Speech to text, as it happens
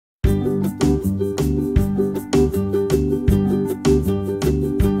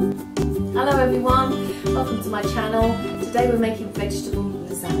welcome to my channel. Today we're making vegetable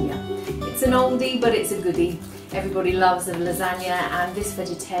lasagna. It's an oldie but it's a goodie. Everybody loves a lasagna and this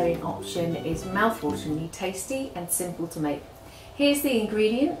vegetarian option is mouthwateringly tasty and simple to make. Here's the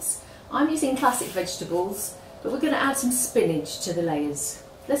ingredients. I'm using classic vegetables but we're going to add some spinach to the layers.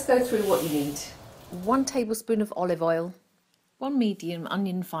 Let's go through what you need. 1 tablespoon of olive oil, 1 medium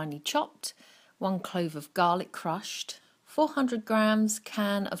onion finely chopped, 1 clove of garlic crushed, 400 grams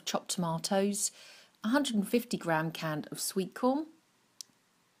can of chopped tomatoes, 150 gram can of sweet corn,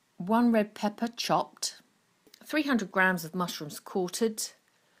 1 red pepper chopped, 300 grams of mushrooms quartered,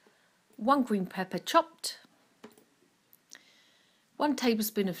 1 green pepper chopped, 1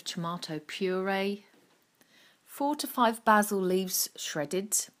 tablespoon of tomato puree, 4 to 5 basil leaves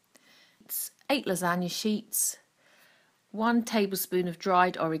shredded, 8 lasagna sheets, 1 tablespoon of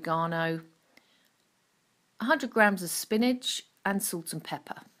dried oregano, 100 grams of spinach and salt and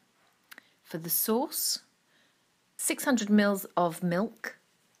pepper. For the sauce, 600 ml of milk,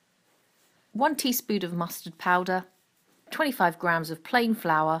 1 teaspoon of mustard powder, 25 grams of plain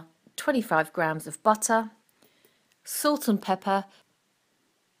flour, 25 grams of butter, salt and pepper,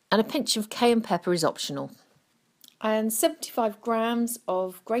 and a pinch of cayenne pepper is optional, and 75 grams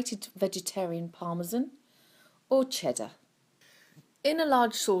of grated vegetarian parmesan or cheddar. In a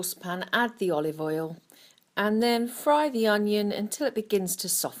large saucepan, add the olive oil and then fry the onion until it begins to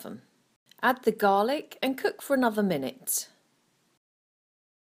soften. Add the garlic and cook for another minute.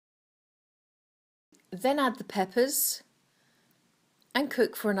 Then add the peppers and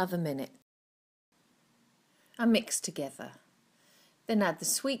cook for another minute and mix together. Then add the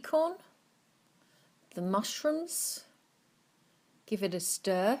sweet corn, the mushrooms, give it a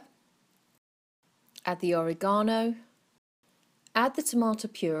stir, add the oregano, add the tomato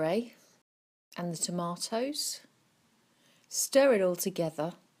puree and the tomatoes, stir it all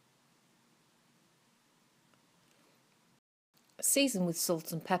together, season with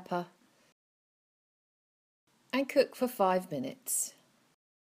salt and pepper and cook for 5 minutes.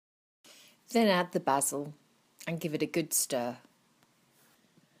 Then add the basil and give it a good stir.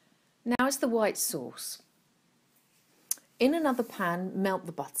 Now it's the white sauce. In another pan, melt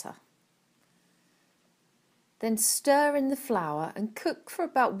the butter. Then stir in the flour and cook for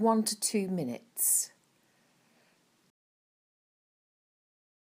about 1 to 2 minutes.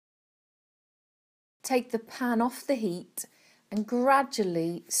 Take the pan off the heat and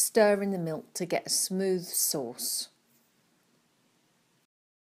gradually stir in the milk to get a smooth sauce.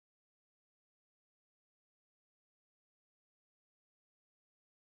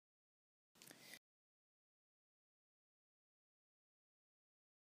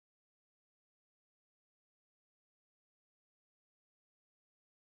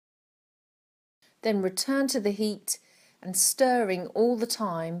 Then return to the heat and stirring all the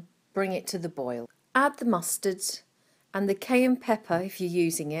time, bring it to the boil. Add the mustard and the cayenne pepper if you're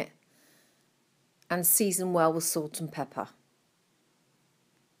using it and season well with salt and pepper.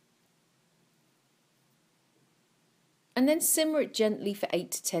 And then simmer it gently for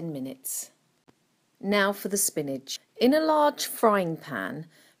 8 to 10 minutes. Now for the spinach. In a large frying pan,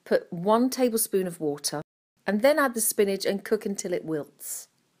 put 1 tablespoon of water and then add the spinach and cook until it wilts.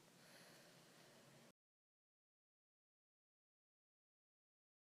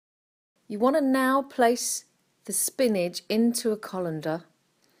 You want to now place the spinach into a colander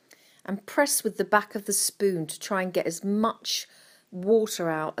and press with the back of the spoon to try and get as much water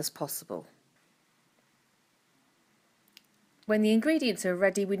out as possible. When the ingredients are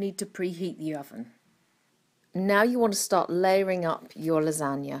ready, we need to preheat the oven. Now you want to start layering up your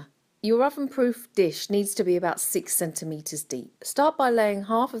lasagna. Your oven-proof dish needs to be about 6 centimetres deep. Start by laying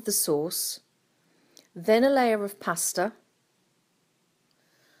half of the sauce, then a layer of pasta,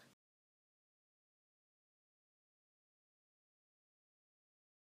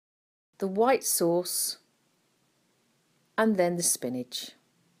 the white sauce, and then the spinach.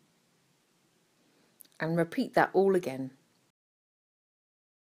 And repeat that all again.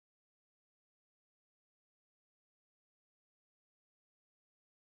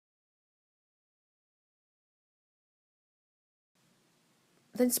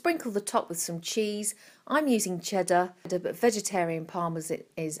 Then sprinkle the top with some cheese. I'm using cheddar, but vegetarian parmesan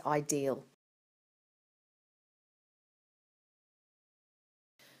is ideal.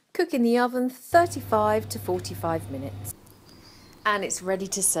 Cook in the oven 35 to 45 minutes. And it's ready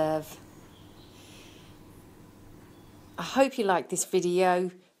to serve. I hope you like this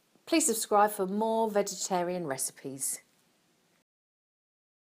video. Please subscribe for more vegetarian recipes.